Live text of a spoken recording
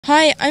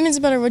Hi, I'm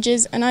Izabella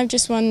Rogers and I've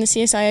just won the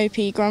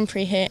CSIOP Grand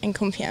Prix here in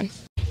Compiègne.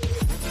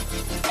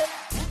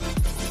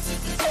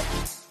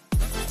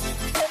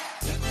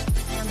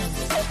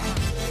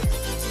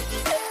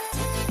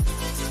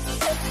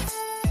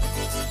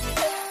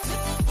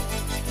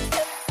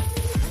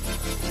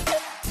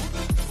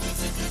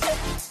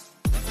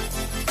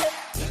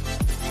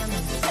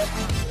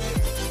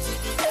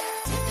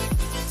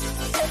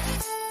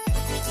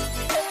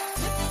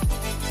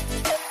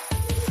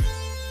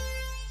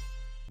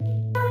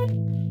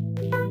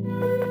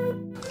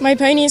 My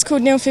pony is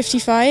called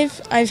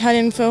 55. I've had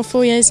him for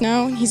 4 years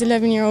now. He's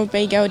 11-year-old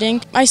bay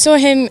gelding.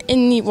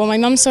 my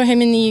mum saw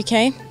him in the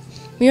UK.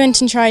 We went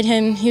and tried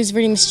him. He was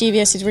really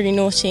mischievous, he was really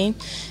naughty.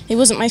 It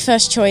wasn't my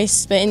first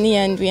choice, but in the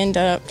end we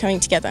ended up coming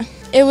together.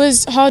 It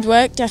was hard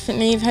work,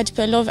 definitely. I've had to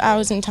put a lot of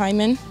hours and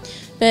time in,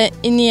 but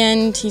in the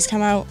end he's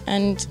come out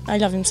and I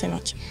love him so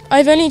much.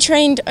 I've only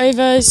trained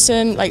over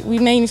we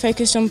mainly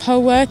focused on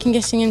pole work and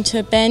getting him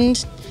to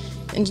bend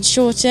and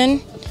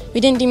shorten. We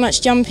didn't do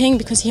much jumping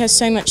because he has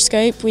so much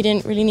scope. We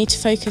didn't really need to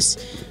focus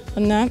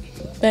on that,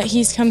 but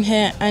he's come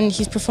here and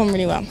he's performed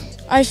really well.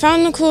 I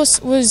found the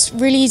course was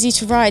really easy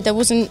to ride. It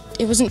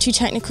wasn't too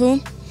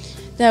technical.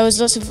 There was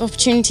lots of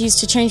opportunities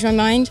to change my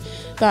mind,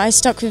 but I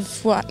stuck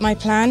with my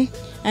plan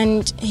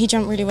and he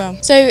jumped really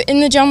well. So in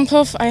the jump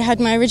off, I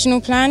had my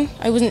original plan.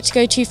 I wasn't to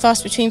go too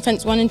fast between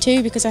fence 1 and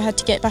 2 because I had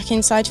to get back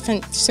inside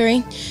fence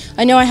 3.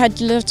 I know I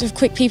had a lot of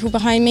quick people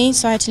behind me,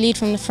 so I had to lead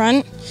from the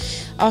front.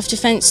 After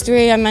fence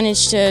 3, I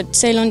managed to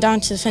sail on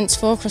down to fence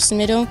 4, across the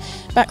middle,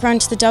 back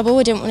round to the double.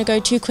 I didn't want to go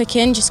too quick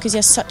in just because he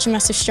has such a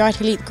massive stride,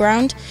 he'll eat the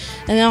ground.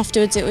 And then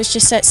afterwards it was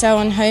just set sail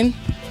on home.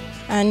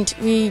 And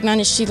we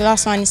managed to do the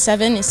last line in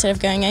 7 instead of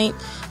going 8,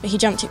 but he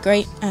jumped it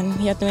great and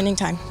he had the winning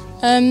time.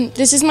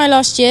 This is my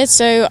last year,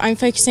 so I'm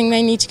focusing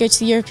mainly to go to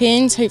the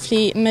Europeans,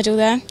 hopefully medal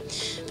there.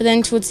 But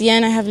then towards the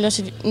end I have a lot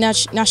of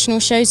national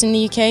shows in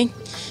the UK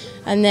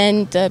and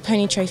then the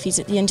pony trophies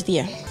at the end of the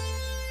year.